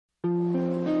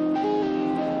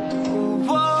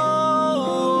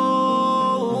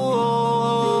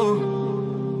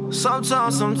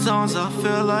Sometimes I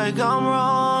feel like I'm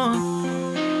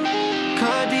wrong.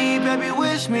 Cuddy, baby,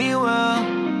 wish me well.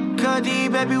 Cuddy,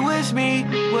 baby, wish me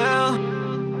well.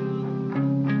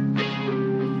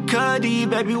 Cuddy,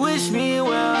 baby, wish me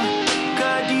well.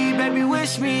 Cuddy, baby,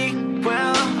 wish me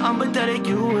well. I'm pathetic,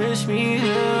 you wish me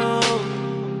hell.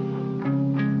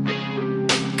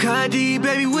 Cuddy,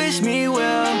 baby, wish me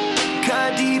well.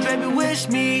 Cuddy, baby, wish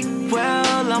me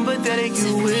well. I'm pathetic,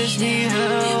 you wish me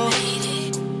hell.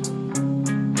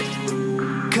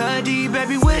 Cuddy,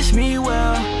 baby, wish me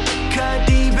well.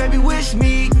 Cuddy, baby, wish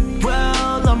me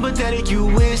well. I'm pathetic, you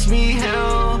wish me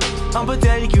hell. I'm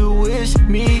pathetic, you wish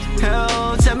me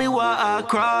hell. Tell me why I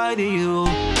cry to you.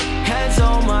 Hands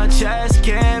on my chest,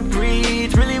 can't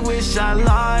breathe. Really wish I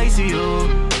lied to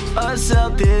you.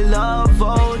 Accepted love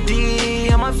OD.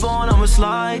 On my phone, I'ma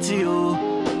slide to you.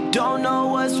 Don't know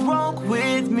what's wrong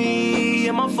with me.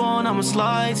 On my phone, I'ma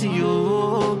slide to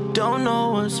you. Don't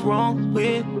know what's wrong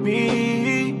with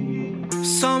me.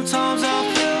 Sometimes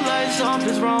I feel like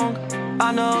something's wrong.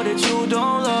 I know that you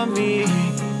don't love me,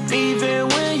 even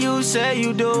when you say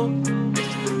you do.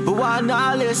 But why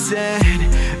not listen?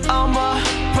 I'ma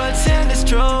pretend it's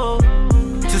true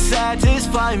to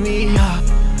satisfy me.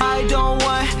 I don't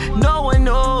want no one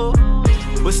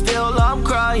new, but still I'm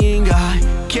crying. I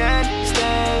can't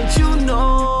stand, you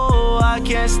know, I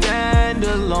can't stand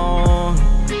alone.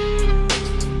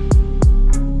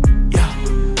 Yeah,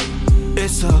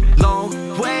 it's a long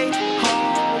way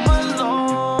home, a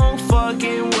long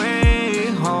fucking way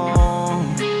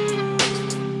home.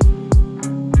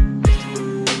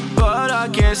 But I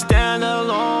can't stand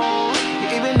alone,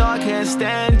 even though I can't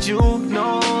stand you.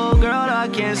 No, girl, I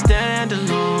can't stand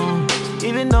alone,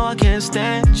 even though I can't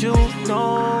stand you.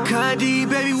 No. Cuddy,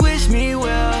 baby, wish me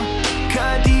well.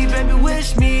 Cuddy, baby,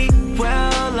 wish me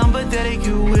well. I'm pathetic,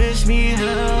 you wish me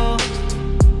hell.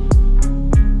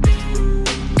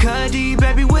 Cuddy,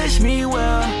 baby, wish me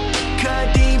well.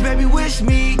 Cuddy, baby, wish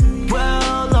me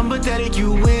well. I'm pathetic,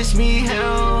 you wish me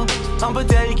hell. I'm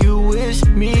pathetic, you wish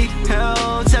me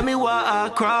hell. Tell me why I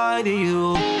cry to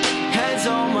you. Hands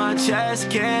on my chest,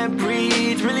 can't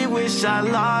breathe. Really wish I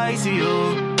lied to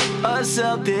you.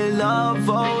 Accepted love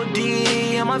OD.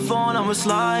 On my phone, I'ma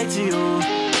slide to you.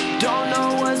 Don't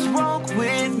know what's wrong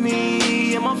with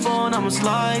me. On my phone, I'ma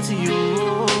slide to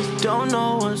you. Don't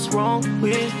know what's wrong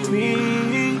with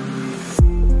me.